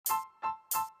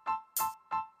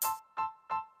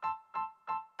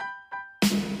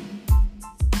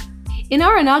In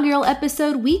our inaugural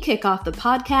episode, we kick off the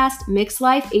podcast Mixed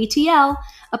Life ATL,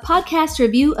 a podcast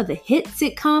review of the hit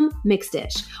sitcom Mixed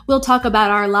Dish. We'll talk about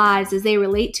our lives as they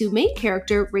relate to main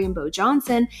character Rainbow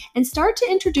Johnson and start to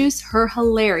introduce her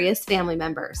hilarious family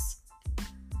members.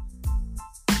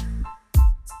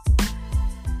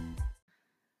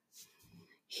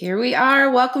 Here we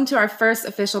are. Welcome to our first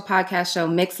official podcast show,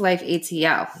 Mixed Life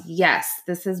ATL. Yes,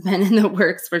 this has been in the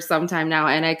works for some time now,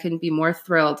 and I couldn't be more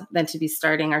thrilled than to be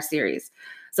starting our series.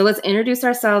 So let's introduce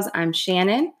ourselves. I'm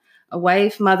Shannon, a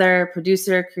wife, mother,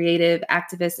 producer, creative,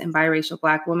 activist, and biracial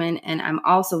Black woman, and I'm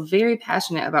also very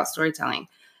passionate about storytelling.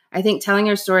 I think telling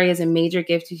your story is a major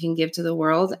gift you can give to the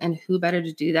world, and who better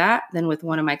to do that than with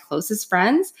one of my closest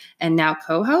friends and now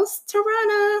co-host,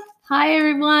 Tarana. Hi,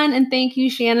 everyone, and thank you,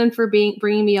 Shannon, for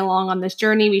bringing me along on this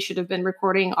journey. We should have been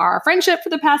recording our friendship for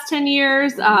the past 10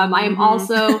 years. I am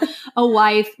also a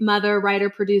wife, mother, writer,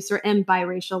 producer, and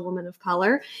biracial woman of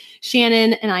color.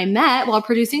 Shannon and I met while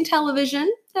producing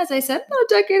television, as I said, about a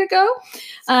decade ago.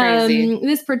 Crazy.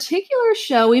 This particular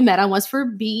show we met on was for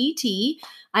BET.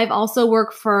 I've also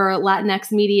worked for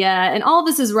Latinx media, and all of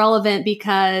this is relevant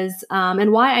because,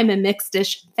 and why I'm a Mixed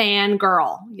Dish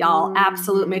fangirl, y'all,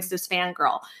 absolute Mixed Dish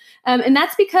fangirl. And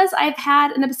that's because I've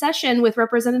had an obsession with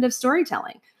representative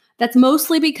storytelling. That's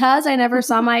mostly because I never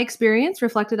saw my experience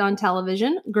reflected on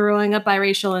television growing up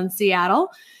biracial in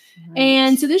Seattle. Right.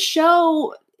 And so this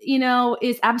show,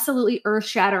 is absolutely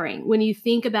earth-shattering when you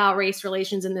think about race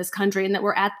relations in this country and that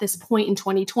we're at this point in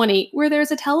 2020 where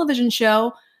there's a television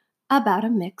show about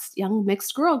a young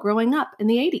mixed girl growing up in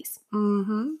the 80s.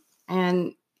 Mm-hmm.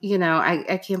 And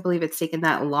I can't believe it's taken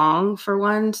that long for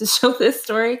one to show this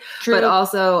story. True. But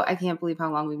also I can't believe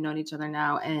how long we've known each other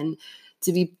now. And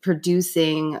to be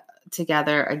producing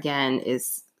together again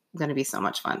is going to be so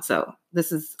much fun. So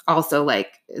this is also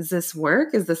like, is this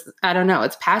work? I don't know.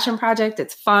 It's passion project.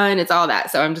 It's fun. It's all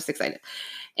that. So I'm just excited.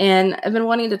 And I've been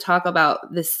wanting to talk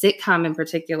about this sitcom in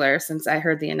particular since I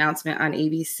heard the announcement on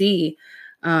ABC.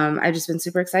 I've just been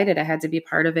super excited. I had to be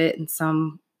part of it in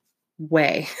some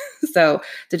way. So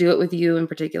to do it with you in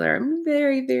particular, I'm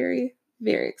very, very,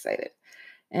 very excited.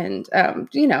 And,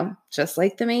 just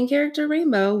like the main character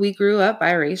Rainbow, we grew up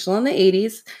biracial in the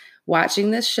 80s. Watching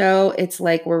this show, it's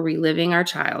like we're reliving our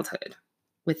childhood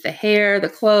with the hair, the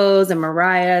clothes, and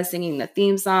Mariah singing the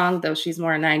theme song, though she's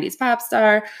more a 90s pop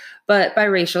star, but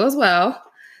biracial as well.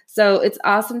 So it's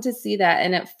awesome to see that.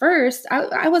 And at first,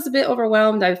 I was a bit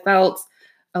overwhelmed. I felt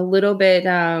a little bit,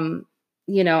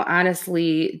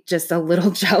 honestly, just a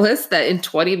little jealous that in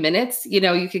 20 minutes,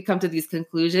 you could come to these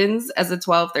conclusions as a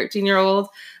 12, 13-year-old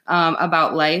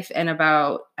about life and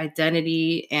about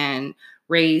identity and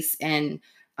race. And,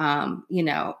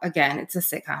 again, it's a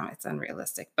sitcom. It's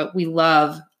unrealistic, but we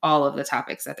love all of the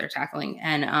topics that they're tackling.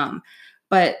 And,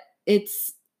 but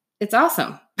it's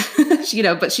awesome,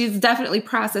 but she's definitely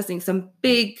processing some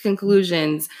big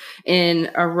conclusions in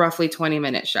a roughly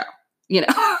 20-minute show.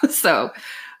 So.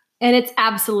 And it's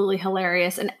absolutely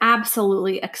hilarious and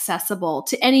absolutely accessible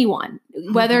to anyone,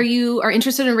 whether you are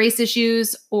interested in race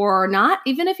issues or not,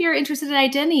 even if you're interested in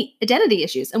identity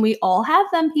issues. And we all have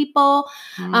them, people.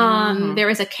 There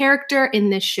is a character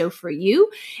in this show for you.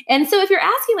 And so if you're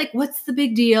asking, what's the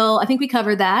big deal? I think we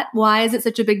covered that. Why is it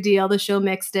such a big deal, the show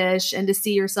Mixed Dish, and to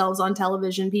see yourselves on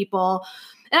television, people?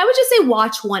 And I would just say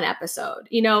watch one episode.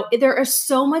 There is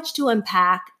so much to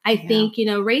unpack. I think,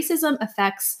 racism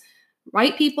affects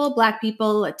white people, Black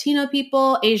people, Latino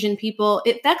people, Asian people.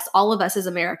 It affects all of us as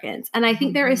Americans. And I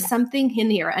think there is something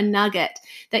in here, a nugget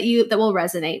that will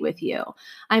resonate with you.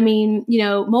 I mean,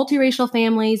 multiracial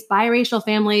families, biracial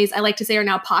families, I like to say are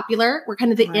now popular. We're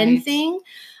kind of the in thing.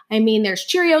 I mean, there's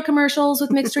Cheerio commercials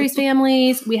with mixed race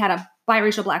families. We had a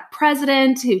biracial Black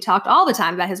president who talked all the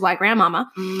time about his white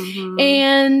grandmama. Mm-hmm.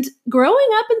 And growing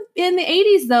up in the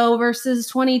 80s, though, versus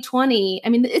 2020, I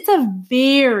mean, it's a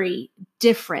very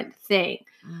different thing.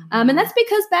 Mm-hmm. And that's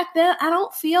because back then, I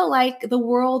don't feel like the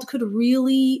world could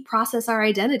really process our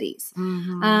identities.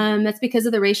 Mm-hmm. That's because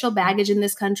of the racial baggage in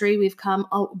this country. We've come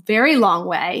a very long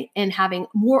way in having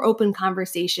more open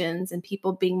conversations and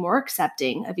people being more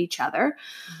accepting of each other.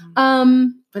 Mm-hmm.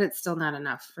 But it's still not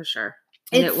enough, for sure.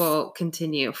 And it will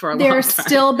continue for a long time. There's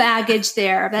still baggage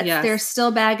there. There's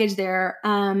still baggage there.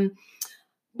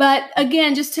 But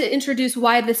again, just to introduce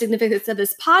why the significance of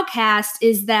this podcast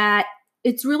is that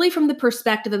it's really from the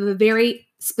perspective of a very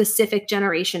specific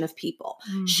generation of people.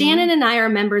 Mm-hmm. Shannon and I are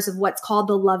members of what's called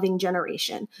the loving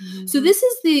generation. Mm-hmm. So this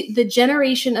is the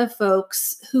generation of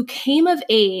folks who came of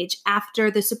age after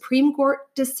the Supreme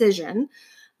Court decision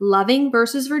Loving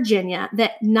versus Virginia,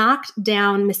 that knocked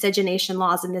down miscegenation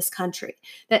laws in this country,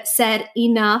 that said,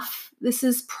 enough, this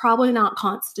is probably not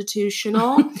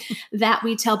constitutional, that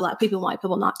we tell Black people and white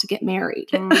people not to get married.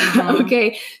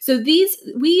 Okay. So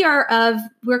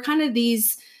we're kind of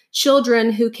these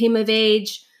children who came of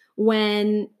age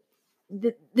when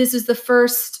this is the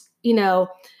first, I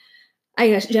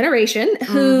guess, generation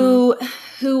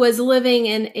who was living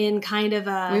in kind of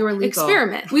a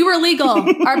experiment. We were legal.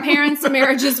 Our parents'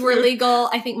 marriages were legal.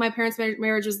 I think my parents'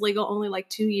 marriage was legal only like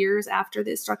 2 years after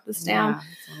they struck this down.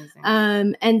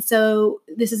 And so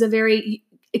this is a very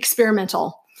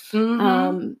experimental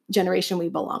generation we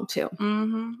belong to.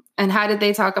 And how did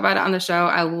they talk about it on the show?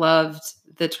 I loved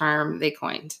the term they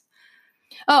coined.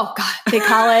 Oh, God, they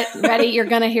call it, ready, you're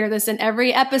going to hear this in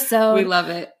every episode. We love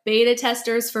it. Beta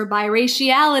testers for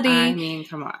biraciality. I mean,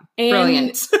 come on.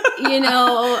 Brilliant.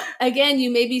 Again,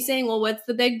 you may be saying, well, what's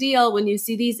the big deal? When you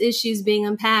see these issues being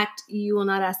unpacked, you will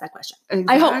not ask that question.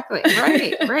 Exactly.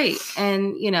 Right.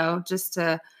 And, just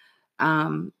to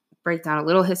break down a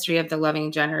little history of the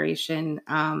Loving generation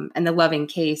and the Loving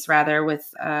case, rather,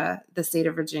 with the state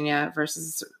of Virginia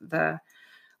versus the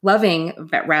Loving,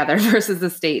 rather, versus the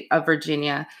state of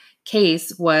Virginia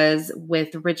case was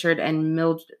with Richard and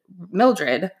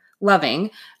Mildred Loving,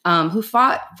 who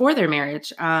fought for their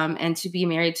marriage and to be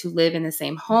married, to live in the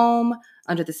same home,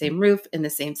 under the same roof, in the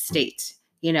same state,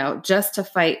 just to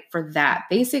fight for that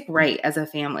basic right as a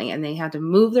family. And they had to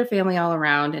move their family all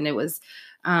around, and it was,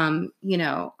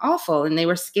 awful, and they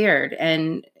were scared.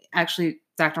 And actually,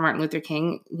 Dr. Martin Luther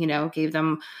King, gave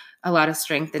them a lot of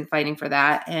strength in fighting for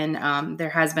that. And there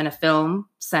has been a film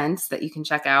since that you can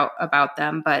check out about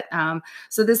them. But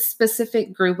so this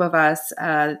specific group of us,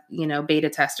 beta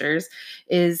testers,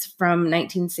 is from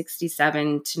 1967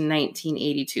 to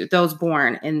 1982. Those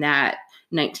born in that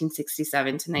 1967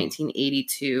 to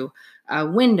 1982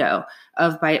 window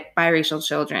of biracial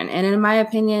children. And in my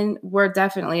opinion, we're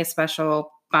definitely a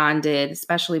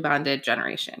especially bonded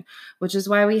generation, which is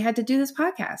why we had to do this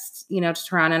podcast,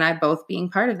 Tarana and I both being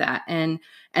part of that. And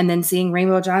then seeing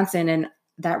Rainbow Johnson and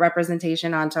that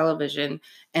representation on television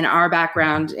and our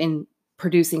background in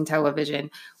producing television,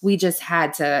 we just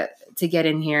had to get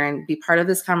in here and be part of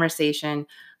this conversation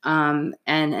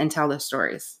and tell those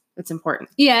stories. It's important.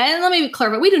 Yeah. And let me be clear,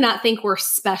 but we do not think we're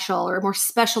special or more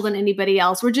special than anybody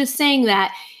else. We're just saying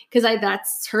that because I've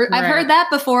heard that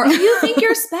before. Oh, you think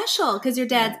you're special because your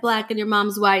dad's Black and your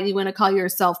mom's white and you want to call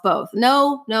yourself both.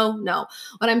 No.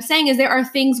 What I'm saying is there are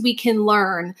things we can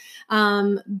learn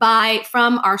from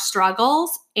our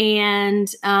struggles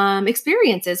and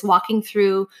experiences walking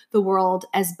through the world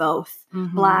as both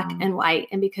Black and white.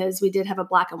 And because we did have a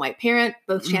Black and white parent,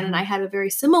 both Shannon and I had a very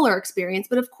similar experience.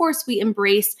 But of course, we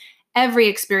embrace every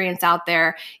experience out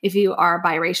there if you are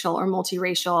biracial or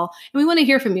multiracial. And we want to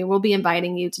hear from you. We'll be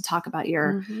inviting you to talk about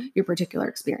your particular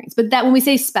experience. But that when we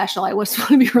say special, I just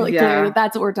want to be really clear that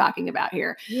that's what we're talking about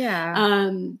here. Yeah.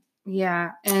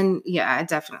 And I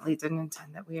definitely didn't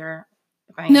intend that we are.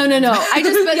 No. I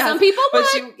just, but some people would.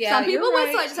 Some people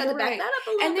would. So I just had to back that up a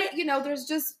little bit.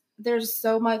 And there's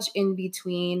so much in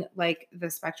between, like the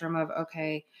spectrum of,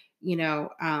 okay,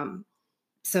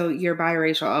 so you're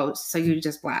biracial. Oh, so you're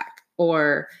just Black.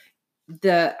 Or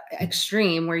the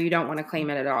extreme where you don't want to claim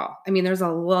it at all. I mean, there's a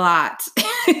lot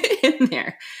in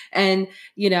there. And,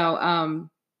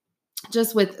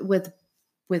 just with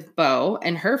Bo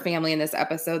and her family in this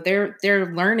episode, they're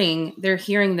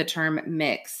hearing the term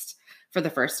mixed for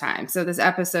the first time. So this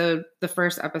episode, the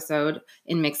first episode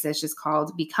in Mixed-ish, is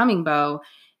called Becoming Bo.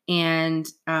 And,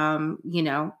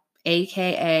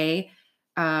 AKA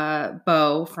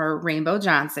Bo for Rainbow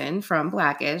Johnson from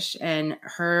Blackish, and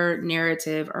her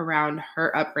narrative around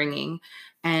her upbringing.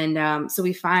 And so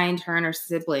we find her and her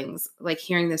siblings like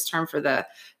hearing this term for the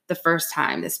first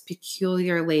time, this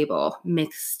peculiar label,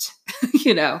 mixed,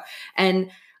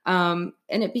 and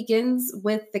it begins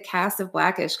with the cast of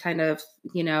Blackish kind of,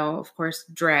 of course,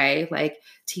 Dre, like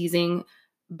teasing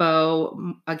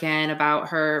Bo again about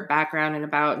her background and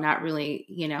about not really,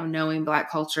 knowing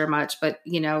Black culture much, but,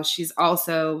 she's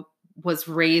also was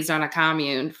raised on a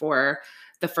commune for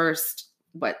the first,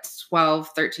 12,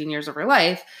 13 years of her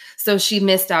life. So she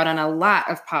missed out on a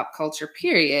lot of pop culture,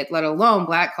 period, let alone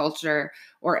Black culture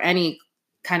or any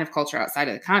kind of culture outside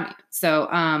of the commune. So,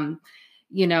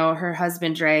 her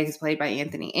husband, Dre, who's played by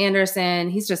Anthony Anderson,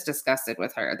 he's just disgusted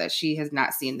with her that she has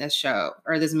not seen this show,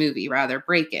 or this movie, rather,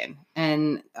 Break-In.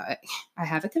 And I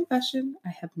have a confession. I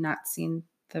have not seen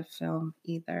the film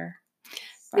either.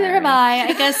 Neither have I.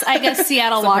 I guess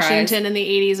Seattle, Washington in the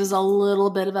 80s was a little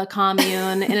bit of a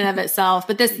commune in and of itself.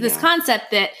 But this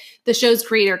concept that the show's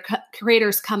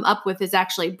creators come up with is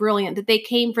actually brilliant, that they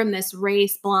came from this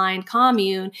race-blind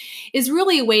commune is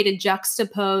really a way to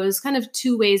juxtapose kind of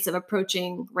two ways of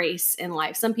approaching race in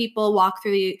life. Some people walk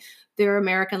through their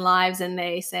American lives and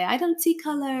they say, I don't see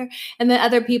color. And then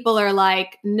other people are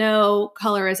like, no,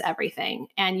 color is everything.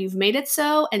 And you've made it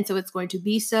so. And so it's going to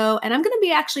be so. And I'm going to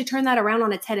be actually turn that around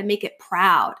on its head and make it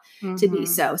proud to be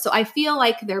so. So I feel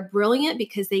like they're brilliant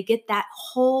because they get that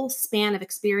whole span of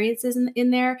experiences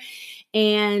in there.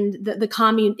 And the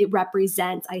commune, it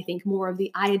represents, I think, more of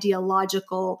the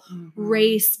ideological,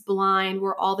 race blind,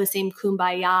 we're all the same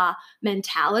kumbaya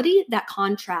mentality that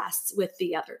contrasts with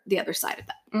the other side of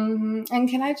that. And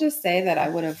can I just say that I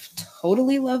would have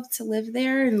totally loved to live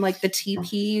there and like the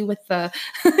teepee with the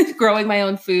growing my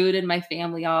own food and my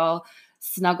family all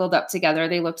snuggled up together.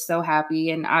 They looked so happy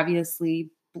and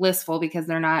obviously blissful because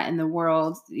they're not in the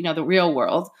world, the real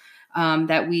world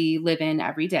that we live in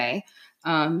every day.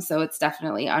 So it's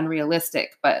definitely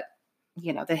unrealistic, but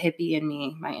the hippie in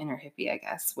me, my inner hippie, I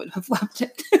guess, would have loved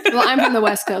it. Well, I'm from the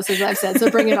West Coast, as I've said, so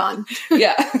bring it on.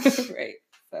 Yeah, right.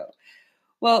 So,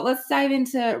 well, let's dive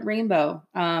into Rainbow,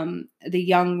 the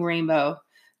young Rainbow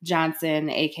Johnson,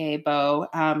 aka Bo.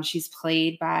 She's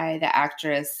played by the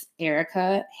actress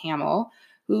Erica Hamill,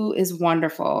 who is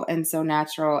wonderful and so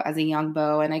natural as a young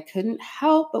Bo. And I couldn't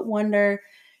help but wonder,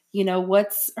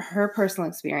 what's her personal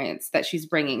experience that she's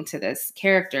bringing to this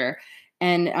character.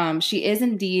 And she is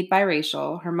indeed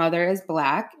biracial. Her mother is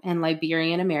Black and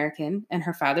Liberian American, and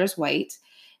her father's white.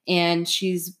 And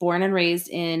she's born and raised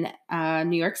in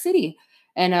New York City,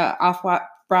 and an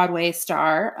off-Broadway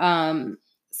star,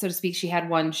 so to speak. She had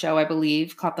one show, I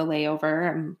believe, called The Layover.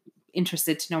 I'm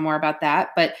interested to know more about that.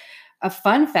 But a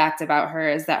fun fact about her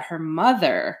is that her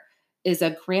mother is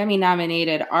a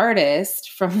Grammy-nominated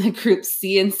artist from the group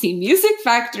CNC Music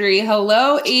Factory.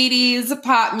 Hello, 80s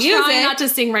pop music. Try not to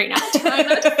sing right now. Try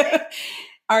not to sing.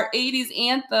 Our 80s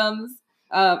anthems,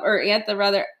 or anthem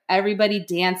rather, Everybody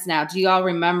Dance Now. Do you all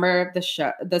remember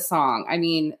the song? I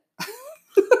mean...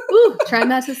 Ooh, try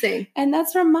not to sing. And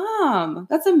that's her mom.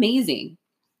 That's amazing.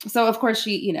 So, of course,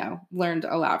 she, learned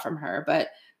a lot from her, but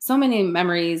so many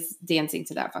memories dancing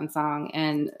to that fun song.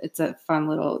 And it's a fun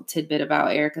little tidbit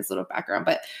about Erica's little background.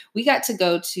 But we got to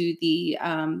go to the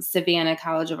Savannah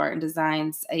College of Art and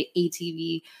Design's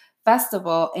ATV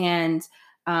festival and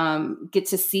get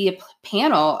to see a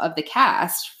panel of the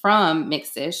cast from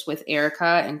Mixed-ish with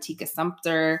Erica and Tika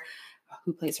Sumpter,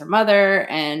 who plays her mother,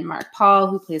 and Mark Paul,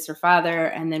 who plays her father,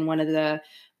 and then one of the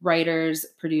writers,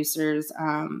 producers,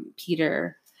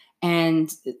 Peter.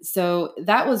 And so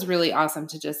that was really awesome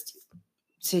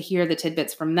to hear the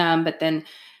tidbits from them. But then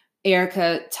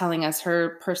Erica telling us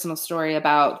her personal story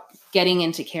about getting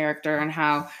into character and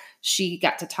how she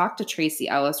got to talk to Tracy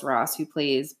Ellis Ross, who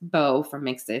plays Bo from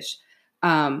Mixed-ish,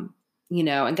 and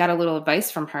got a little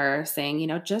advice from her saying,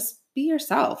 just be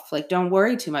yourself. Like, don't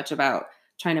worry too much about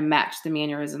trying to match the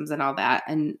mannerisms and all that.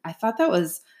 And I thought that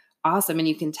was awesome. And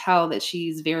you can tell that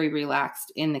she's very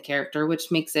relaxed in the character, which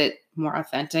makes it more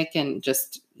authentic and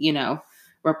just,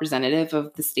 representative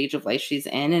of the stage of life she's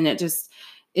in. And it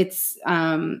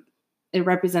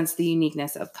represents the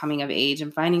uniqueness of coming of age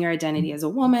and finding your identity as a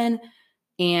woman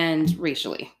and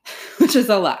racially, which is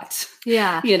a lot.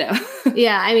 Yeah.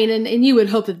 Yeah. I mean, and you would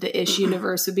hope that the Ish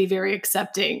universe would be very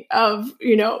accepting of,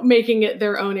 making it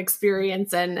their own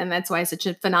experience. And that's why such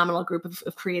a phenomenal group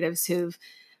of creatives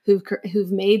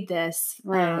who've made this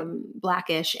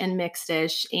Blackish and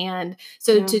Mixed-ish. And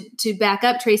so to back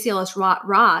up, Tracy Ellis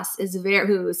Ross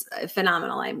who's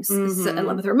phenomenal. I'm in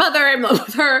love with her mother. I'm in love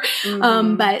with her.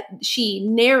 But she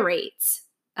narrates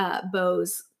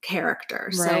Bo's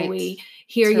character. Right. So we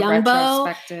hear young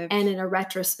Bo, and in a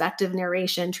retrospective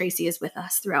narration, Tracy is with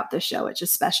us throughout the show, which is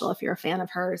special if you're a fan of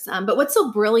hers. But what's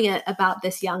so brilliant about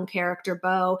this young character,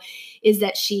 Bo, is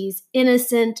that she's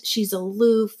innocent, she's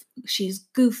aloof, she's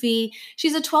goofy,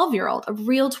 she's a 12-year-old, a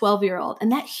real 12-year-old,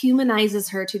 and that humanizes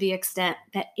her to the extent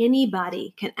that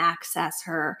anybody can access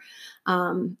her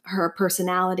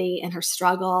personality and her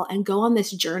struggle and go on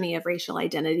this journey of racial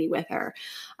identity with her.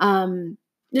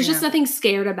 There's just nothing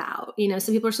scared about,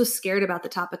 some people are so scared about the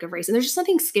topic of race, and there's just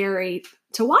nothing scary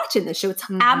to watch in this show. It's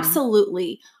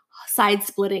absolutely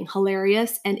side-splitting,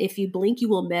 hilarious, and if you blink, you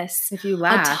will miss if you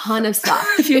laugh. A ton of stuff.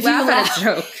 If you laugh at a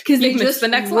joke, because they miss just the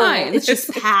next line. It's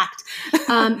just packed.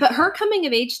 But her coming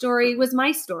of age story was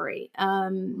my story.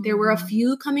 There were a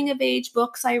few coming of age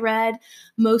books I read,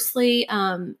 mostly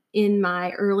in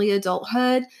my early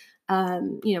adulthood.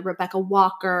 Rebecca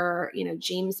Walker,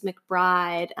 James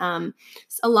McBride,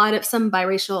 some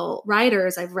biracial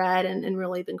writers I've read and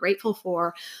really been grateful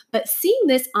for. But seeing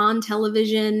this on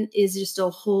television is just a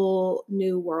whole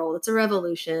new world. It's a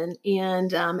revolution.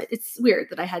 And it's weird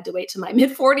that I had to wait to my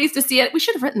mid-40s to see it. We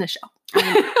should have written the show.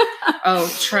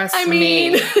 Trust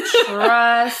me.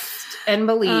 Trust and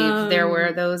believe there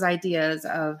were those ideas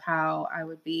of how I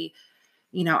would be.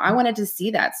 I wanted to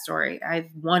see that story.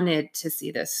 I've wanted to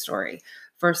see this story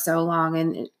for so long.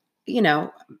 And,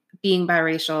 being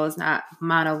biracial is not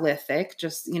monolithic,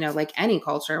 just, like any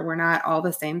culture, we're not all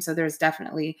the same. So there's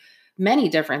definitely many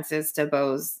differences to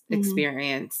Beau's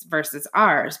experience versus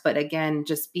ours. But again,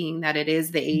 just being that it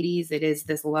is the 80s, it is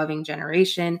this loving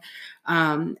generation.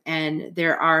 And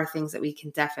there are things that we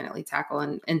can definitely tackle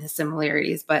in the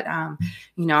similarities. But, I'm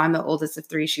the oldest of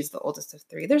three. She's the oldest of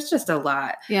three. There's just a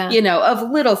lot, of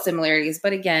little similarities.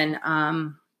 But again,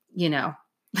 I'm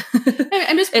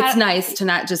just it's nice to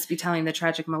not just be telling the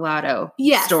tragic mulatto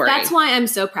story. That's why I'm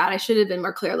so proud. I should have been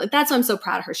more clear. Like, that's why I'm so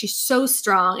proud of her. She's so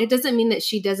strong. It doesn't mean that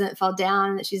she doesn't fall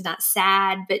down, that she's not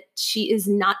sad, but she is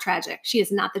not tragic. She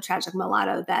is not the tragic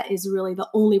mulatto. That is really the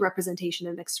only representation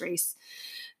of mixed race,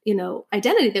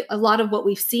 identity. That a lot of what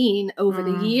we've seen over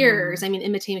the years,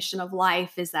 Imitation of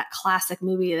Life is that classic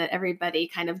movie that everybody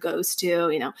kind of goes to.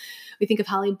 We think of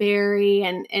Halle Berry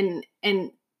and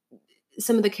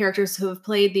some of the characters who have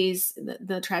played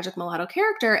the tragic mulatto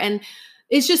character. And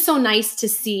it's just so nice to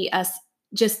see us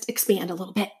just expand a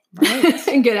little bit, right?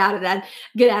 And get out of that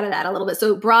a little bit.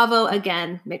 So bravo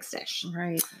again, Mixed-ish.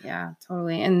 Right. Yeah,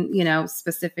 totally. And,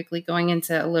 specifically going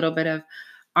into a little bit of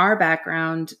our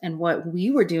background and what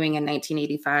we were doing in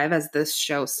 1985 as this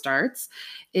show starts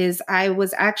is I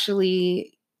was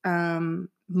actually,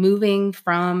 moving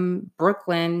from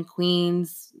Brooklyn,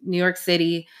 Queens, New York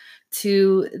City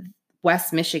to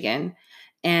West Michigan.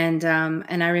 And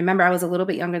I remember I was a little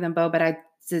bit younger than Beau, but I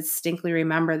distinctly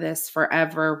remember this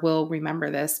forever, will remember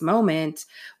this moment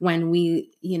when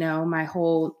my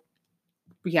whole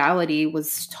reality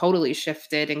was totally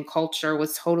shifted and culture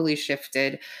was totally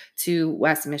shifted to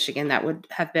West Michigan. That would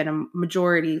have been a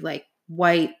majority like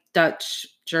white, Dutch,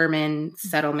 German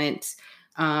settlement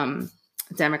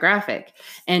demographic.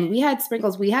 And we had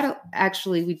sprinkles. We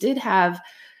did have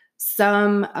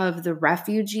some of the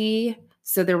refugee.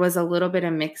 So there was a little bit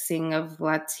of mixing of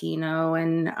Latino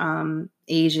and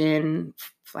Asian,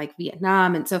 like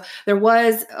Vietnam. And so there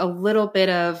was a little bit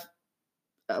out,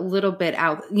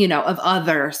 of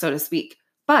other, so to speak.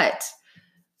 But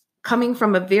coming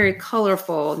from a very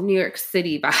colorful New York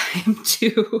City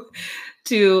vibe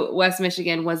to West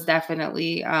Michigan was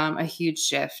definitely a huge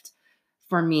shift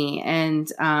for me. And,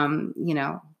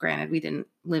 granted, we didn't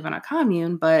live on a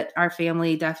commune, but our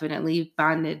family definitely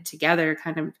bonded together,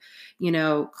 kind of,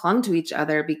 clung to each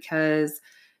other because,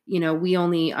 we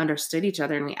only understood each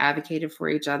other and we advocated for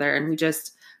each other. And we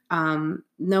just, no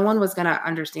one was going to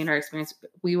understand our experience.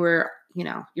 We were,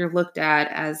 you're looked at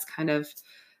as kind of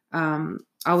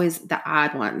always the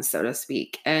odd ones, so to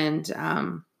speak. And,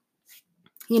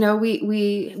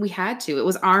 we had to, it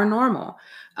was our normal.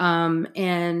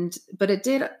 But it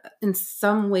did, in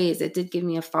some ways, it did give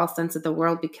me a false sense of the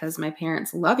world because my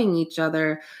parents loving each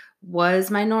other was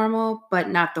my normal, but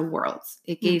not the world's.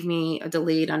 It gave me a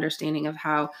delayed understanding of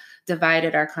how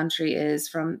divided our country is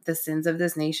from the sins of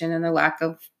this nation and the lack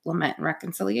of lament and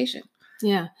reconciliation.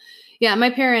 Yeah. Yeah.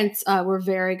 My parents were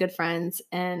very good friends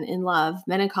and in love.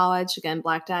 Met in college, again,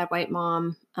 Black dad, white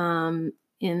mom,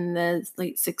 in the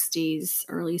late 60s,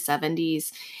 early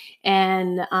 70s.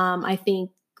 And I think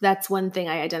that's one thing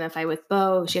I identify with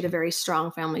Beau. She had a very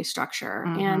strong family structure.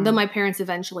 And though my parents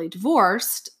eventually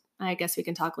divorced, I guess we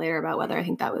can talk later about whether I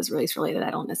think that was race related. I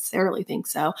don't necessarily think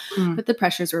so, but the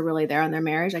pressures were really there on their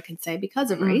marriage, I can say,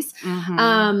 because of race.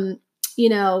 That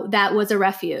was a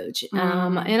refuge.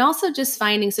 And also just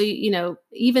finding, so,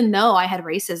 even though I had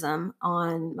racism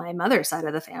on my mother's side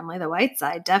of the family, the white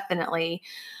side, definitely,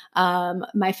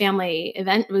 my family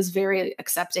event was very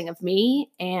accepting of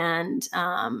me. And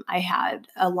I had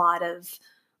a lot of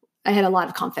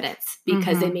confidence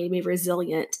because they made me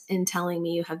resilient in telling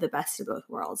me you have the best of both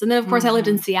worlds. And then, of course, I lived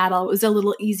in Seattle. It was a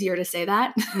little easier to say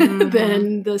that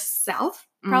than the South,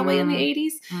 probably in the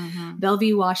 80s.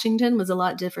 Bellevue, Washington was a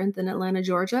lot different than Atlanta,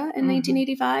 Georgia in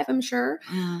 1985, I'm sure.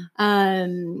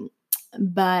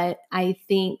 But I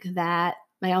think that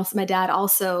my dad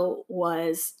also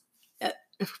was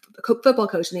football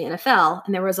coach in the NFL,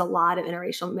 and there was a lot of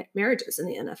interracial marriages in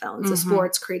the NFL. And so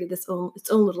sports created its own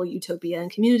little utopia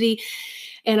and community.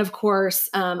 And of course,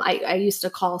 I used to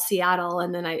call Seattle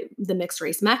and then the mixed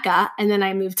race Mecca. And then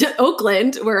I moved to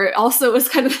Oakland, where it also was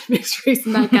kind of the mixed race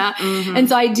Mecca. And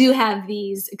so I do have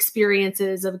these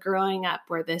experiences of growing up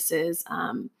where this is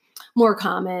more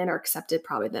common or accepted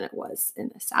probably than it was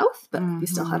in the South, but we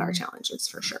still had our challenges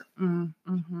for sure.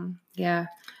 Yeah.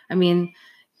 I mean,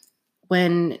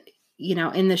 when,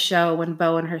 in the show, when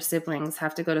Bo and her siblings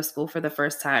have to go to school for the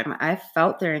first time, I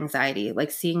felt their anxiety,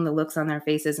 like seeing the looks on their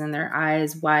faces and their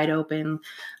eyes wide open,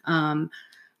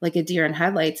 like a deer in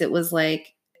headlights. It was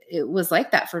like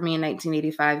that for me in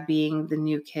 1985, being the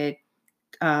new kid,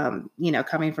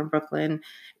 coming from Brooklyn,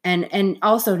 and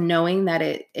also knowing that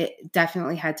it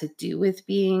definitely had to do with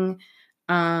being,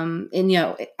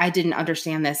 I didn't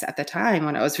understand this at the time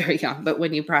when I was very young, but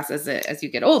when you process it as you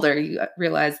get older, you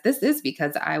realize this is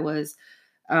because I was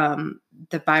the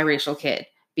biracial kid.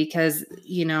 Because,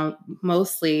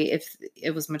 mostly if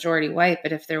it was majority white,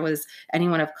 but if there was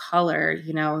anyone of color,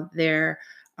 they're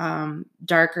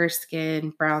darker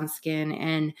skin, brown skin,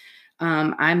 and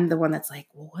I'm the one that's like,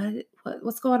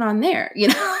 what's going on there?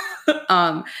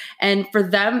 And for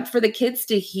the kids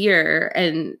to hear,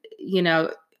 and,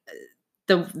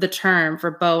 the term,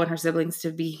 for Bo and her siblings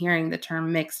to be hearing the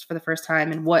term mixed for the first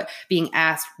time, and being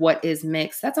asked what is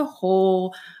mixed, that's a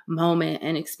whole moment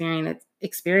and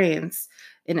experience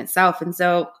in itself. And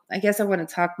so I guess I want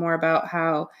to talk more about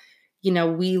how,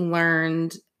 we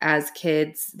learned as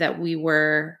kids that we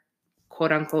were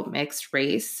quote unquote mixed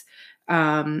race,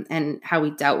 and how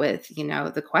we dealt with,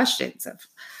 the questions of,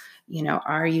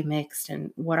 are you mixed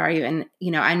and what are you? And,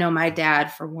 I know my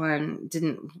dad, for one,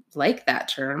 didn't like that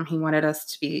term. He wanted us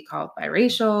to be called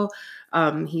biracial.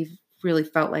 He really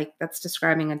felt like that's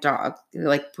describing a dog,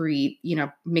 like breed,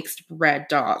 mixed bred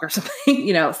dog or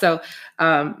something, So,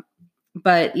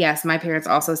 but yes, my parents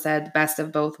also said best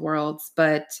of both worlds,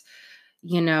 but,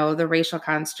 the racial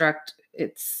construct,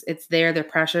 it's there, the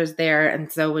pressure is there.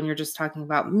 And so when you're just talking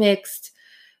about mixed,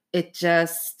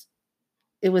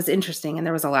 it was interesting. And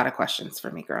there was a lot of questions for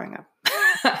me growing up.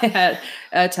 I had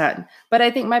a ton, but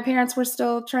I think my parents were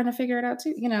still trying to figure it out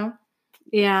too,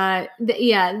 Yeah.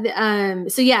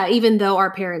 So yeah, even though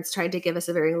our parents tried to give us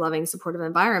a very loving, supportive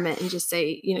environment and just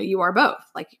say, you are both,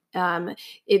 like,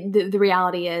 the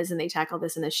reality is, and they tackle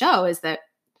this in the show, is that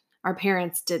our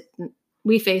parents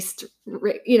we faced,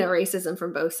 racism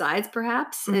from both sides,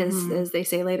 perhaps, as they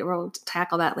say later. We'll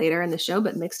tackle that later in the show,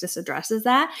 but Mixedist addresses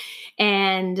that.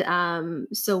 And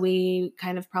so we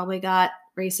kind of probably got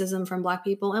racism from Black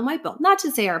people and white people. Not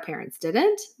to say our parents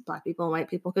didn't. Black people and white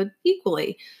people could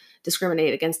equally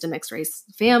discriminate against a mixed race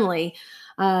family.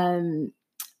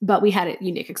 But we had a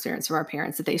unique experience from our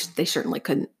parents that they certainly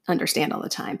couldn't understand all the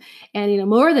time. And,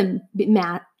 more than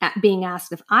being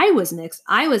asked if I was mixed,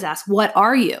 I was asked, what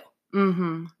are you?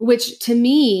 Which to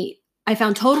me, I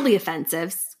found totally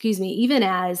offensive. Even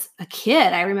as a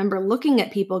kid, I remember looking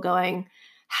at people going,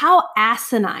 how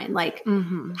asinine, like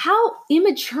how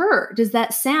immature does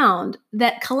that sound,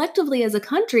 that collectively as a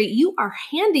country, you are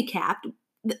handicapped.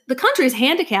 The country is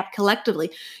handicapped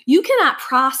collectively. You cannot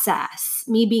process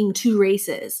me being two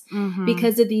races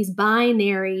because of these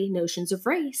binary notions of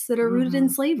race that are rooted in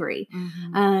slavery.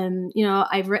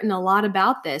 I've written a lot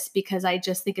about this because I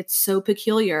just think it's so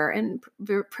peculiar and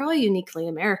probably uniquely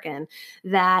American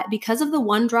that because of the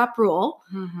one drop rule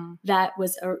that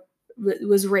was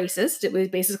racist. It was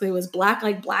basically black,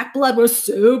 like black blood was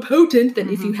so potent that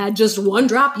if you had just one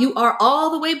drop, you are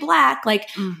all the way black. Like,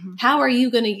 how are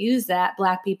you going to use that,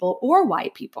 Black people or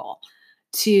white people,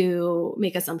 to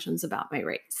make assumptions about my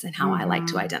race and how I like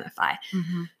to identify?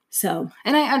 So,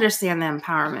 and I understand the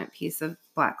empowerment piece of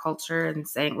Black culture and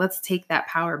saying, let's take that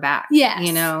power back, yes.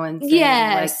 And saying,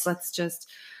 like, let's just,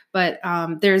 but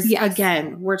there's,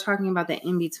 again, we're talking about the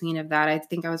in-between of that. I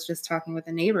think I was just talking with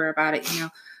a neighbor about it,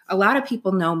 a lot of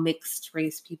people know mixed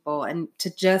race people, and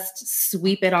to just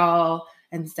sweep it all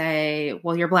and say,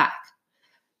 well, you're Black.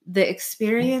 The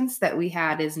experience that we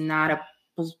had is not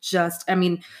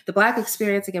the Black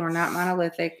experience, again, we're not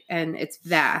monolithic and it's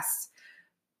vast,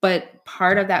 but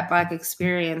part of that Black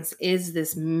experience is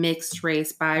this mixed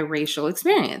race, biracial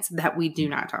experience that we do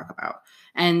not talk about.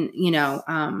 And,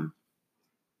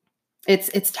 it's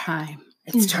time. It's time.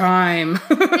 It's time.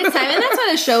 And that's why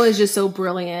the show is just so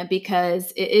brilliant,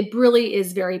 because it really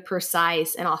is very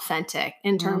precise and authentic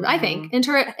in terms, I think, in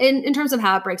terms of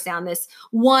how it breaks down this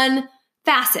one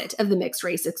facet of the mixed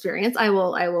race experience. I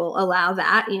will allow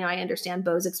that. I understand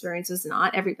Bo's experience is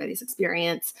not everybody's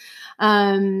experience.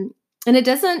 And it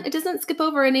doesn't skip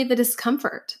over any of the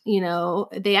discomfort.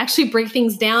 They actually break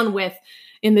things down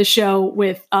in the show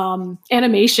with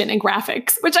animation and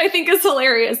graphics, which I think is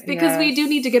hilarious because we do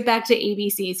need to get back to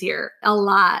ABCs here a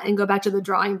lot and go back to the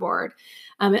drawing board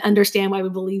and understand why we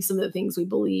believe some of the things we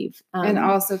believe. And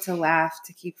also to laugh,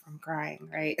 to keep from crying,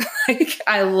 right? Like,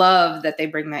 I love that they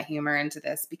bring that humor into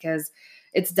this because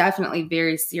it's definitely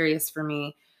very serious for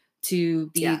me to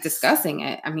be discussing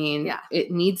it. I mean, it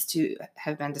needs to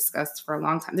have been discussed for a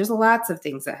long time. There's lots of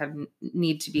things that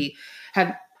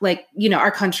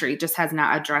our country just has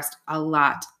not addressed a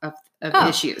lot of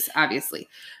issues, obviously.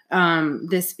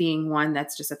 This being one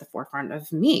that's just at the forefront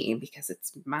of me because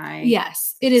it's my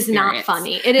it is not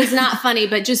funny. It is not funny,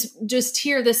 but just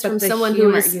hear this from someone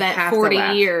who has spent 40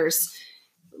 years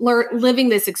living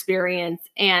this experience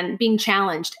and being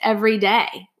challenged every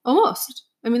day, almost.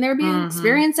 I mean, there would be an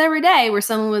experience every day where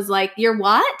someone was like, "You're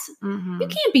what? You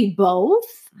can't be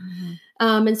both."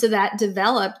 And so that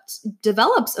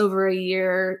develops over the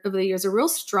years, a real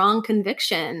strong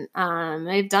conviction.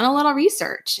 I've done a little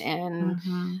research and,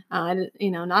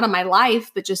 not on my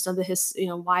life, but just on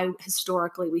why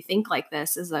historically we think like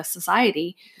this as a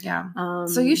society. Yeah.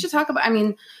 So you should talk about,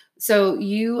 so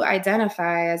you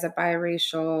identify as a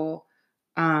biracial,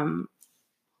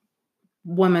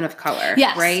 woman of color,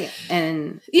 right?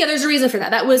 And there's a reason for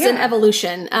that. That was an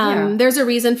evolution. There's a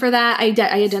reason for that. I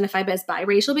identify as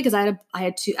biracial because I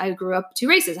grew up two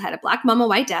races. I had a Black mom, a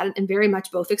white dad, and very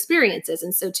much both experiences.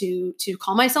 And so to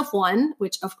call myself one,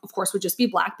 which of course would just be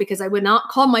Black, because I would not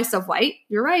call myself white.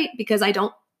 You're right, because I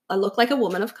look like a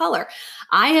woman of color.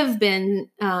 I have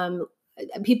been,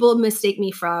 people mistake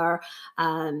me for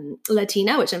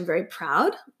Latina, which I'm very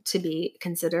proud to be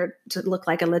considered to look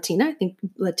like a Latina. I think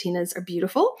Latinas are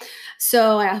beautiful.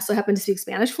 So I also happen to speak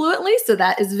Spanish fluently. So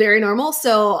that is very normal.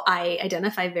 So I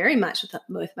identify very much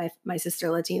with my sister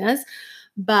Latinas,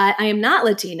 but I am not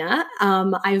Latina.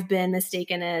 I've been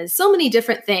mistaken as so many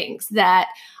different things that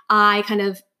I kind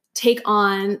of take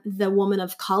on the woman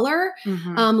of color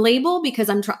label because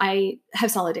I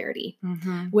have solidarity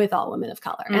with all women of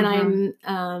color. And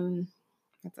I'm,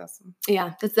 that's awesome.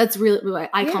 Yeah, that's really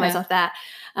what I call myself that,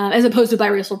 as opposed to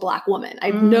biracial Black woman. I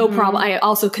have no problem. I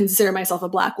also consider myself a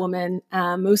Black woman.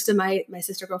 Most of my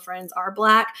sister girlfriends are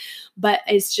Black, but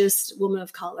it's just woman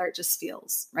of color. It just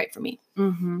feels right for me.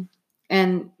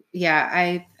 And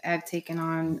I've taken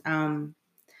on,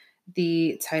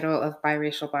 the title of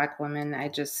biracial Black woman. I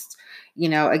just,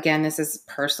 again, this is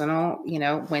personal,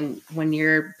 when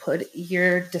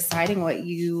you're deciding what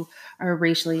you are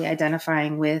racially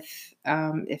identifying with,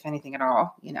 if anything at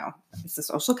all, it's a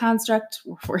social construct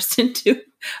we're forced into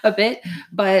a bit,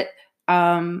 but,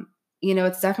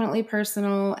 it's definitely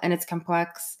personal and it's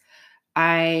complex.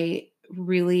 I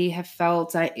really have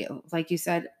felt, like you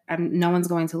said, no one's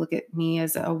going to look at me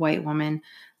as a white woman.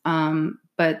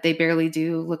 But they barely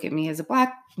do look at me as a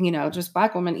Black, just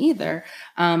Black woman either.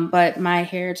 But my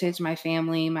heritage, my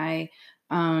family,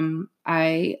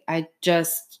 I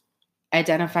just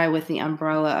identify with the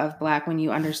umbrella of Black when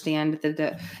you understand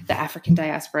the African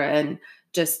diaspora and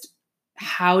just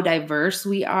how diverse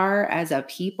we are as a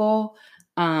people,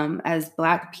 as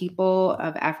Black people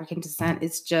of African descent.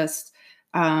 It's just,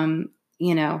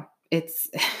 it's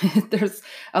there's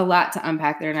a lot to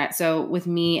unpack there. So with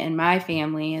me and my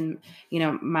family and,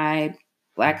 my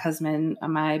Black husband,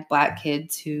 my Black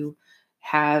kids who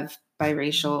have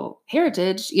biracial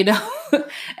heritage,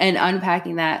 and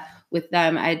unpacking that with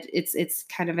them, it's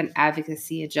kind of an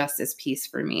advocacy, a justice piece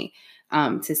for me,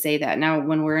 to say that. Now,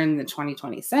 when we're in the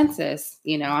 2020 census,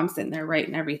 I'm sitting there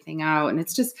writing everything out, and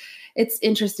it's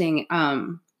interesting,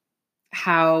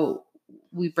 how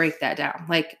we break that down.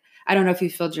 Like, I don't know if you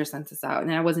filled your census out,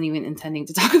 and I wasn't even intending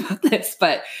to talk about this,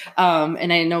 but,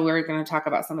 and I know we're going to talk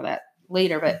about some of that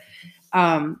later, but,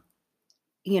 I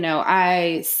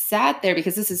sat there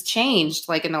because this has changed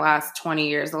like in the last 20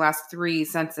 years, the last 3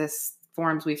 census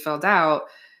forms we filled out,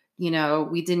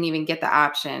 we didn't even get the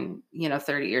option,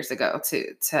 30 years ago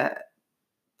to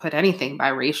put anything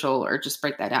biracial or just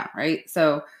break that down. Right.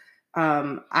 So,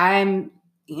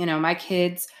 my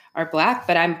kids are Black,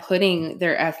 but I'm putting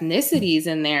their ethnicities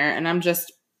in there and I'm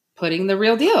just putting the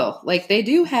real deal. Like, they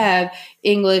do have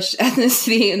English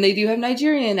ethnicity and they do have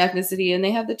Nigerian ethnicity and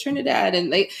they have the Trinidad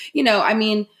and they,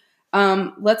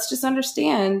 let's just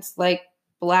understand, like,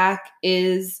 Black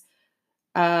is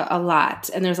a lot.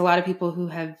 And there's a lot of people who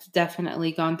have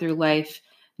definitely gone through life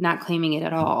not claiming it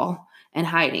at all and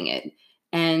hiding it.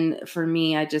 And for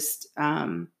me, I just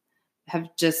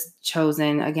have just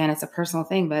chosen, again, it's a personal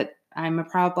thing, but I'm a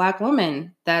proud Black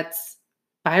woman that's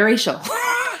biracial.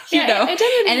 Identity.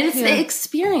 And it's the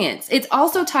experience. It's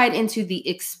also tied into the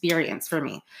experience for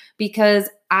me because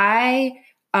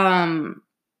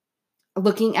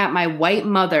looking at my white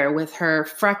mother with her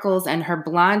freckles and her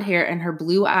blonde hair and her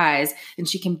blue eyes, and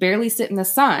she can barely sit in the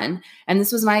sun. And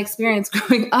this was my experience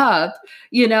growing up.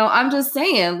 I'm just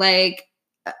saying, like,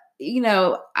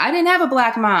 I didn't have a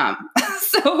Black mom.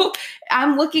 So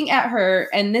I'm looking at her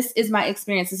and this is my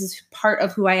experience. This is part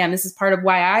of who I am. This is part of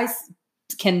why I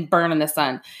can burn in the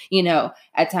sun,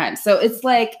 at times. So it's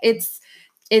like, it's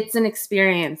an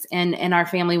experience and our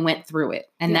family went through it.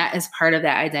 And that is part of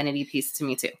that identity piece to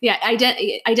me too. Yeah.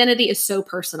 Identity is so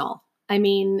personal. I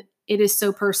mean, it is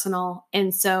so personal.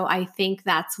 And so I think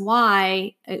that's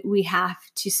why we have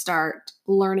to start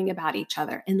learning about each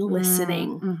other and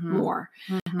listening more.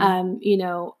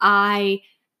 I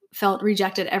felt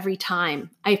rejected every time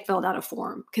I filled out a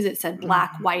form because it said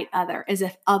Black, white, other, as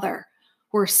if other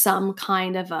were some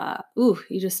kind of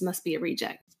you just must be a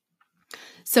reject.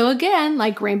 So again,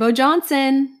 like Rainbow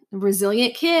Johnson, a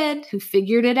resilient kid who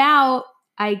figured it out,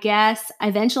 I guess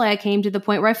eventually I came to the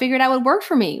point where I figured out what worked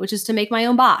for me, which is to make my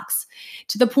own box.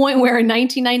 To the point where in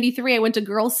 1993, I went to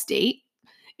Girls State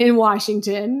in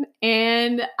Washington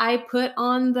and I put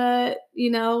on the,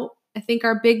 I think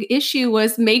our big issue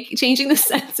was changing the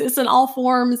census in all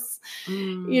forms,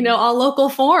 all local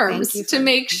forms to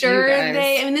make sure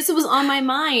this was on my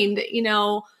mind,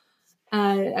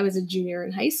 I was a junior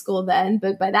in high school then,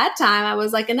 but by that time I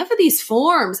was like, enough of these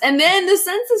forms. And then the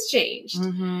census changed.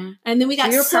 And then we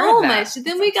got so much.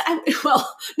 Then we got,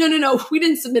 no. We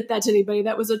didn't submit that to anybody.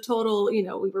 That was a total,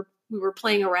 we were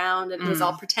playing around and it was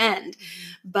all pretend.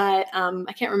 But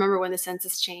I can't remember when the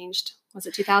census changed. Was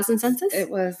it 2000 census? It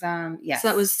was, yes. So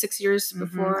that was 6 years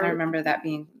before. I remember that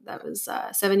being. That was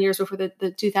 7 years before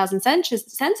the 2000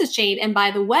 census changed. And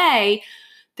by the way,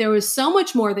 there was so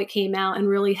much more that came out and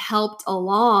really helped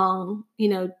along,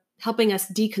 helping us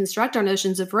deconstruct our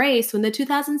notions of race when the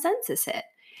 2000 census hit.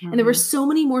 And there were so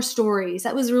many more stories.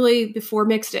 That was really before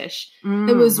Mixed-ish.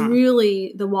 It was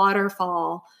really the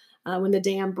waterfall when the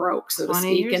dam broke, so to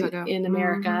speak, in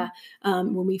America.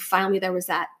 When there was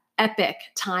that epic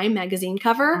Time magazine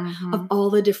cover of all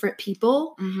the different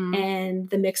people and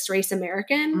the mixed race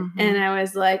American. And I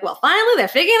was like, well, finally they're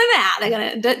figuring it out. They're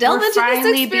going to delve into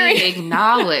this experience. Being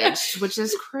acknowledged, which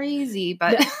is crazy,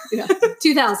 but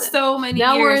 2000. So many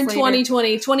now years we're in later.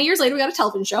 2020. 20 years later, we got a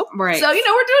television show. Right. So, we're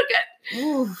doing good.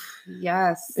 Ooh,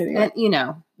 yes. Anyway.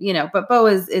 And, but Bo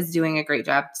is doing a great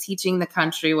job teaching the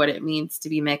country what it means to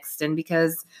be mixed. And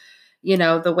because,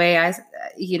 the way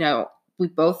we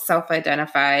both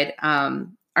self-identified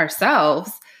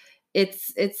ourselves,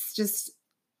 it's just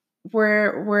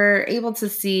we're able to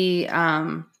see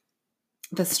the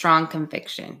strong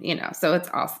conviction, so it's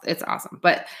awesome.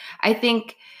 But I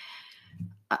think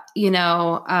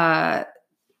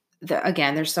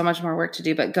again, there's so much more work to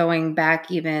do, but going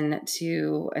back even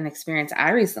to an experience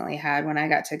I recently had when I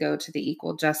got to go to the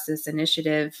Equal Justice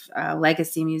Initiative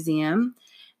Legacy Museum,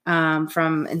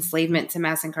 from enslavement to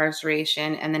mass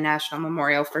incarceration, and the National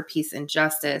Memorial for Peace and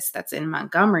Justice that's in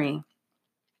Montgomery.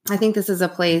 I think this is a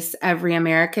place every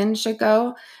American should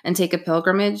go and take a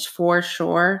pilgrimage for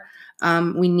sure.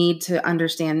 We need to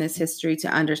understand this history to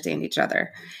understand each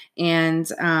other. And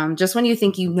just when you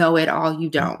think you know it all, you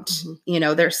don't.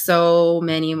 There's so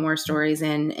many more stories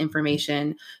and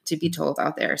information to be told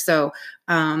out there. So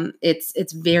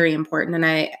it's very important. And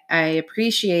I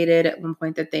appreciated at one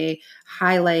point that they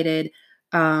highlighted,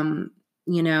 the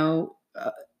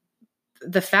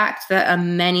fact that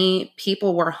many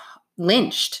people were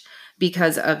lynched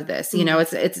because of this.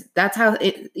 It's that's how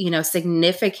it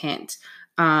significant.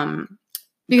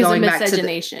 Because of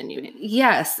miscegenation.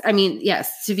 Yes. I mean,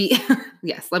 yes, to be,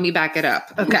 yes, let me back it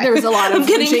up. Okay. There was a lot of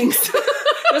lynchings.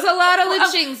 There's a lot of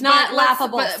lynchings. Not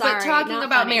laughable, but talking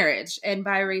about marriage and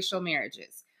biracial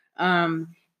marriages.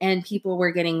 And people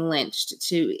were getting lynched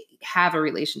to have a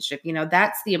relationship.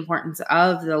 That's the importance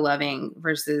of the Loving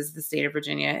versus the state of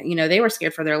Virginia. They were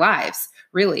scared for their lives,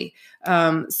 really.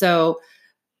 So,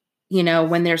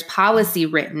 when there's policy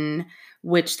written,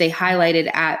 which they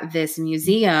highlighted at this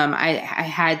museum, I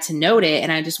had to note it.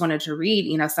 And I just wanted to read,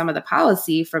 some of the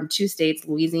policy from two states,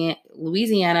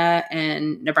 Louisiana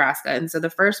and Nebraska. And so the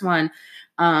first one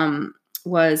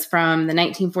was from the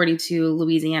 1942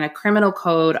 Louisiana Criminal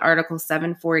Code, Article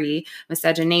 740,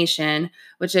 miscegenation,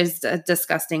 which is a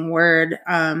disgusting word,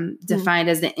 defined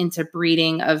as the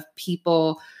interbreeding of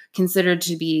people considered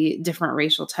to be different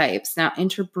racial types. Now,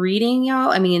 interbreeding,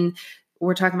 y'all, I mean,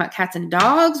 we're talking about cats and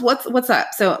dogs. What's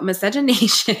up? So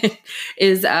miscegenation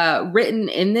is written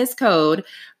in this code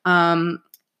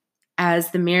as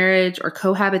the marriage or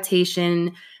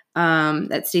cohabitation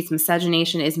that states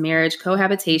miscegenation is marriage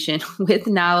cohabitation with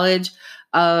knowledge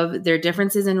of their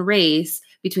differences in race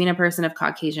between a person of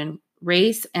Caucasian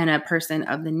race and a person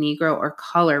of the Negro or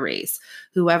color race.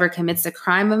 Whoever commits a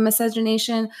crime of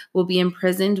miscegenation will be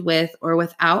imprisoned with or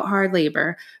without hard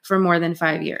labor for more than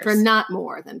 5 years. For not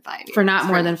more than 5 years. For not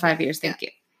more than 5 years. Thank you.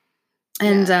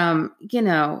 And,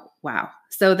 wow.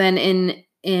 So then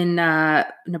in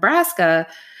Nebraska,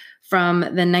 from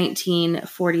the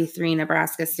 1943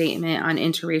 Nebraska Statement on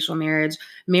Interracial Marriage,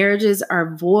 marriages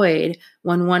are void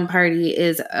when one party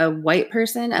is a white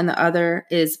person and the other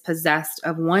is possessed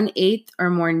of 1/8 or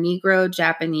more Negro,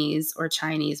 Japanese, or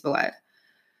Chinese blood.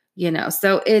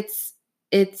 So it's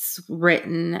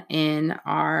written in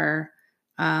our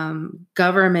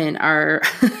government, our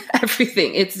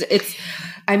everything. It's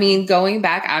going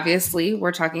back, obviously,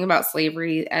 we're talking about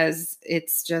slavery as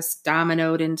it's just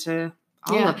dominoed into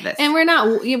all of this. And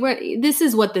this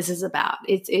is what this is about.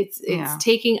 It's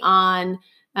taking on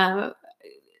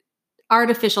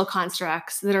artificial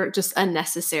constructs that are just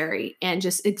unnecessary and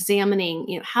just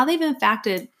examining, how they've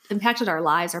impacted our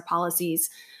lives, our policies,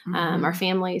 our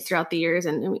families throughout the years.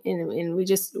 And we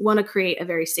just want to create a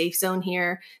very safe zone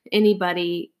here.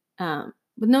 Anybody,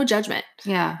 with no judgment.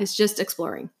 Yeah. It's just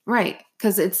exploring. Right.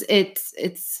 Cause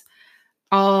it's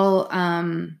all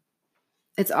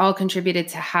contributed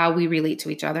to how we relate to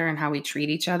each other and how we treat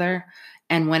each other.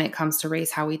 And when it comes to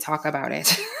race, how we talk about it.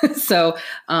 So,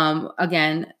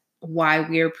 again, why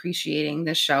we're appreciating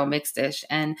this show, Mixed Dish.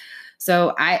 And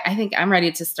so I think I'm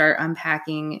ready to start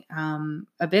unpacking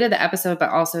a bit of the episode, but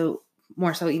also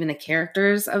more so even the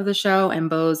characters of the show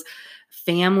and Bo's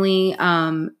family.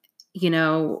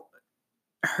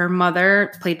 Her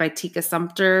mother, played by Tika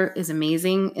Sumpter, is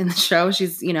amazing in the show.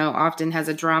 She's, often has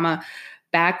a drama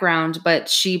background, but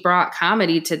she brought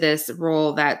comedy to this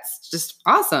role that's just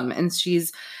awesome. And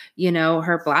she's,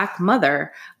 her Black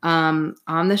mother on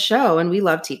the show. And we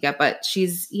love Tika, but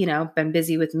she's, been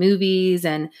busy with movies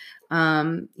and,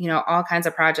 all kinds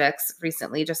of projects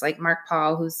recently, just like Mark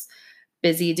Paul, who's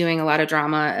busy doing a lot of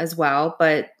drama as well.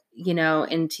 But,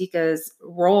 in Tika's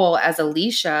role as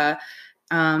Alicia,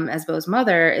 as Bo's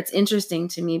mother, it's interesting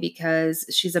to me because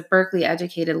she's a Berkeley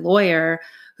educated lawyer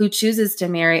who chooses to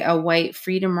marry a white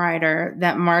freedom rider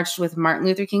that marched with Martin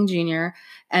Luther King Jr.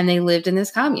 And they lived in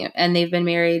this commune. And they've been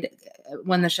married,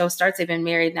 when the show starts, they've been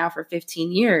married now for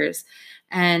 15 years.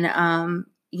 And,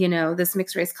 this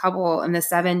mixed race couple in the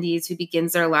 70s who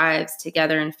begins their lives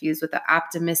together infused with an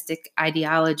optimistic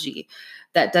ideology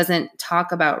that doesn't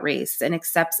talk about race and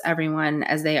accepts everyone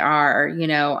as they are,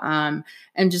 and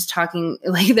just talking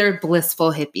like they're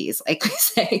blissful hippies, like we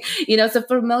say. It's a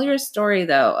familiar story,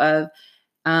 though, of,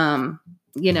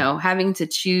 having to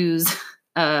choose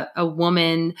a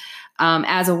woman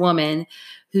as a woman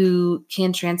who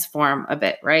can transform a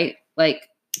bit, right? Like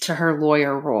to her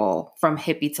lawyer role from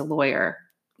hippie to lawyer.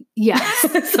 Yes.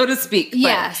 So to speak.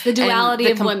 Yes. The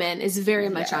duality of women is very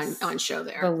much on show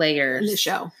there. The layers. In the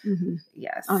show. Mm-hmm.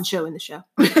 Yes. On show in the show.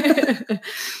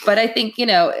 But I think,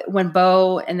 when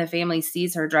Bo and the family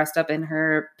sees her dressed up in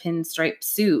her pinstripe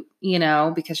suit,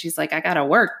 because she's like, I got to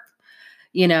work,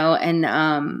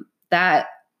 and that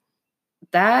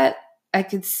I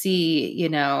could see,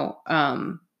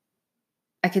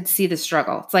 I could see the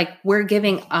struggle. It's like we're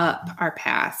giving up our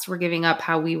past. We're giving up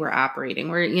how we were operating.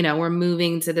 We're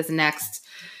moving to this next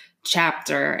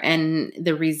chapter, and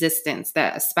the resistance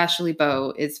that especially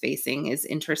Bo is facing is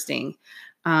interesting.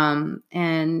 And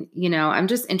I'm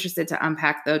just interested to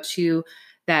unpack though too,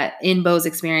 that in Bo's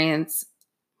experience,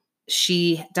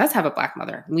 she does have a Black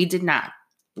mother. We did not.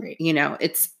 Right.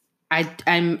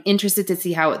 I'm interested to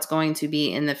see how it's going to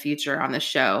be in the future on the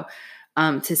show.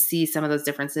 To see some of those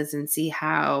differences and see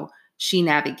how she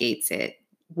navigates it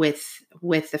with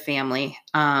the family.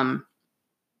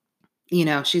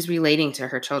 She's relating to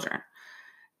her children.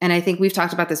 And I think we've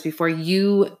talked about this before.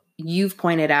 You've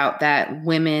pointed out that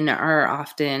women are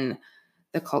often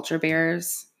the culture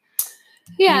bearers.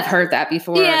 Yeah. You've heard that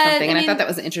before or something. And I thought that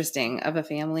was interesting of a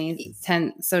family,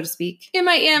 so to speak. In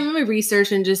my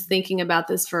research and just thinking about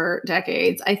this for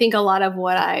decades, I think a lot of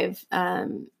what I've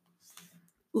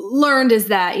learned is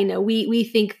that, we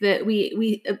think that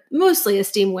we mostly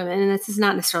esteem women, and this is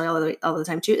not necessarily all the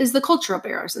time too, is the cultural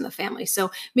bearers in the family.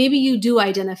 So maybe you do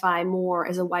identify more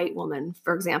as a white woman,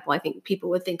 for example. I think people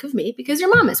would think of me because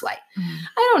your mom is white. Mm-hmm.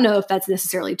 I don't know if that's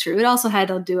necessarily true. It also had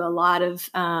to do a lot of,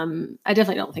 I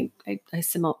definitely don't think I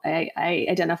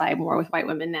identify more with white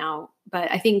women now, but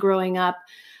I think growing up,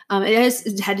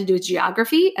 it had to do with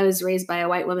geography. I was raised by a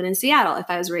white woman in Seattle. If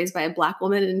I was raised by a Black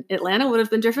woman in Atlanta, would have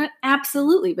been different?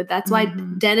 Absolutely. But that's why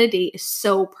identity is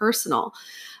so personal.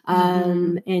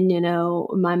 And,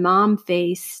 my mom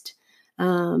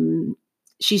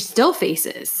she still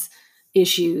faces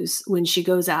issues when she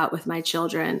goes out with my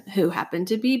children who happen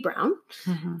to be brown,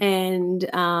 and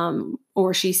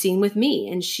or she's seen with me,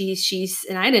 and she's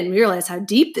and I didn't realize how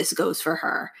deep this goes for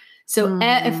her. So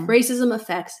if racism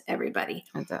affects everybody,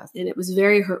 it does. And it was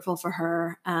very hurtful for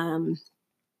her.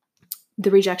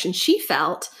 The rejection she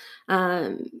felt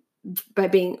by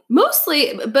being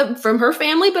mostly, but from her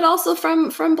family, but also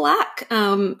from black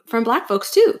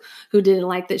folks too, who didn't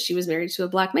like that she was married to a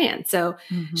black man. So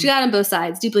she got on both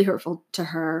sides, deeply hurtful to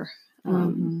her. Yeah.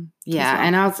 Well.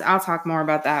 And I'll talk more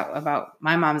about that, about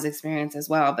my mom's experience as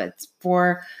well, but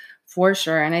for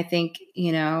sure. And I think,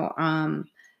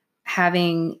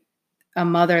 having a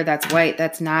mother that's white,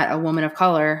 that's not a woman of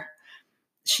color,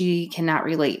 she cannot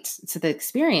relate to the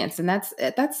experience. And that's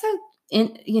a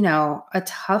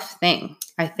tough thing,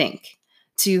 I think,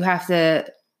 to have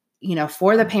to,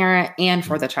 for the parent and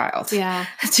for the child. Yeah.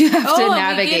 To have to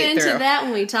navigate we get into through that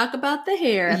when we talk about the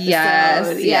hair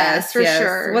episode. Yes, for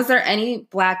sure. Was there any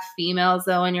Black females,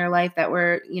 though, in your life that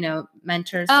were,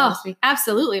 mentors, so to speak?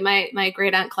 Absolutely. My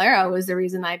great aunt Clara was the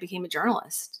reason I became a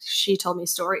journalist. She told me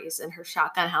stories in her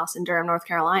shotgun house in Durham, North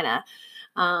Carolina,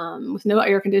 with no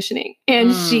air conditioning.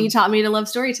 And she taught me to love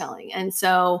storytelling. And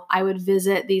so I would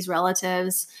visit these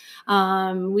relatives.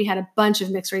 We had a bunch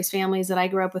of mixed race families that I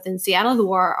grew up with in Seattle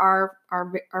who are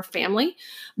our family.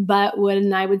 But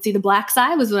when I would see the Black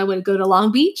side was when I would go to Long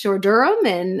Beach or Durham,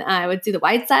 and I would see the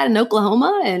white side in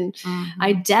Oklahoma. And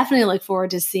I definitely look forward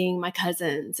to seeing my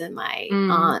cousins and my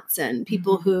aunts and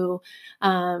people who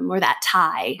were that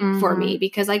tie for me,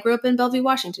 because I grew up in Bellevue,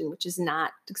 Washington, which was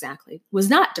not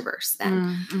diverse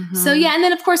then. So yeah. And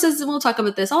then of course, as we'll talk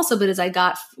about this also, but as I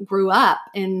grew up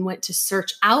and went to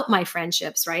search out my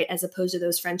friendships, right, as opposed to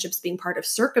those friendships being part of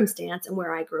circumstance and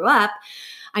where I grew up,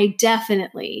 I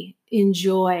definitely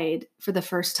enjoyed for the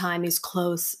first time these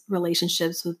close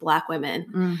relationships with Black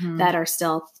women that are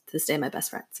still to this day my best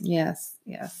friends. Yes.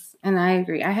 And I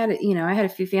agree. I had a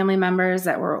few family members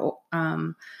that were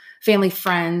family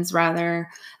friends rather,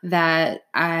 that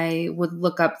I would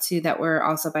look up to that were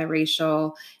also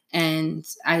biracial. And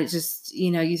I just,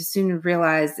 you soon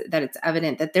realize that it's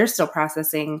evident that they're still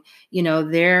processing,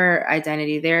 their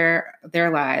identity,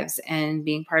 their lives, and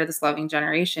being part of this loving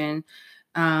generation.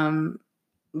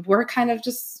 We're kind of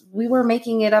we were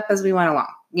making it up as we went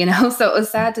along, so it was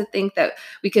sad to think that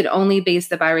we could only base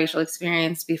the biracial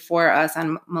experience before us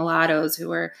on mulattoes who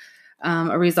were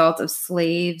a result of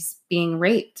slaves being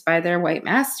raped by their white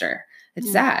master. It's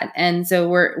sad. And so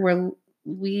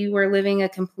we were living a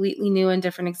completely new and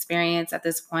different experience at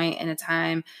this point in a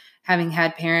time, having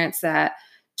had parents that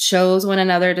chose one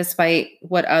another despite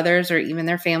what others or even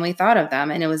their family thought of them.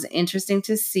 And it was interesting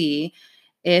to see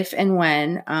if and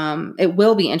when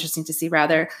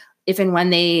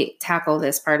they tackle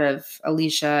this part of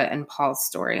Alicia and Paul's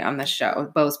story on the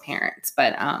show, Beau's parents.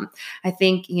 But I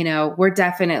think, we're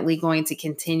definitely going to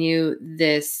continue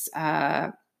this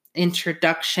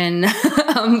introduction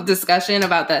discussion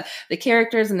about the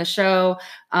characters in the show.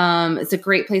 It's a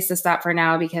great place to stop for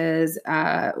now, because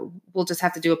we'll just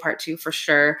have to do a part 2 for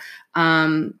sure,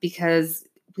 because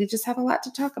we just have a lot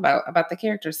to talk about the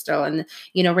characters still. And,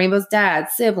 Rainbow's dad,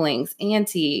 siblings,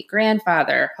 auntie,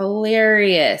 grandfather,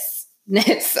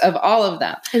 hilariousness of all of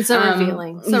them. And so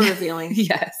revealing.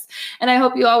 Yes. And I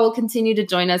hope you all will continue to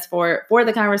join us for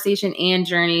the conversation and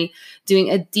journey, doing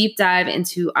a deep dive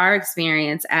into our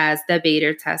experience as the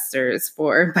beta testers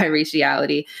for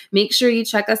biraciality. Make sure you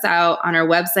check us out on our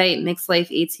website,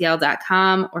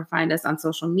 mixedlifeatl.com, or find us on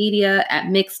social media at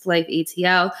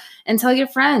mixedlifeatl, and tell your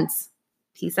friends.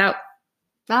 Peace out.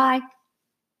 Bye.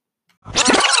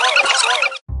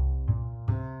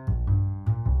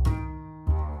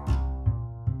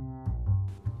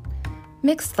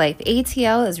 Mixed Life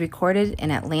ATL is recorded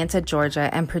in Atlanta, Georgia,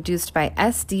 and produced by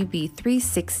SDB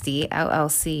 360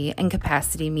 LLC and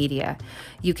Capacity Media.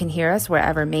 You can hear us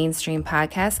wherever mainstream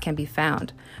podcasts can be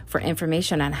found. For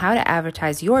information on how to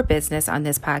advertise your business on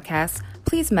this podcast,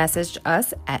 please message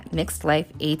us at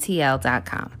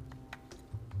mixedlifeatl.com.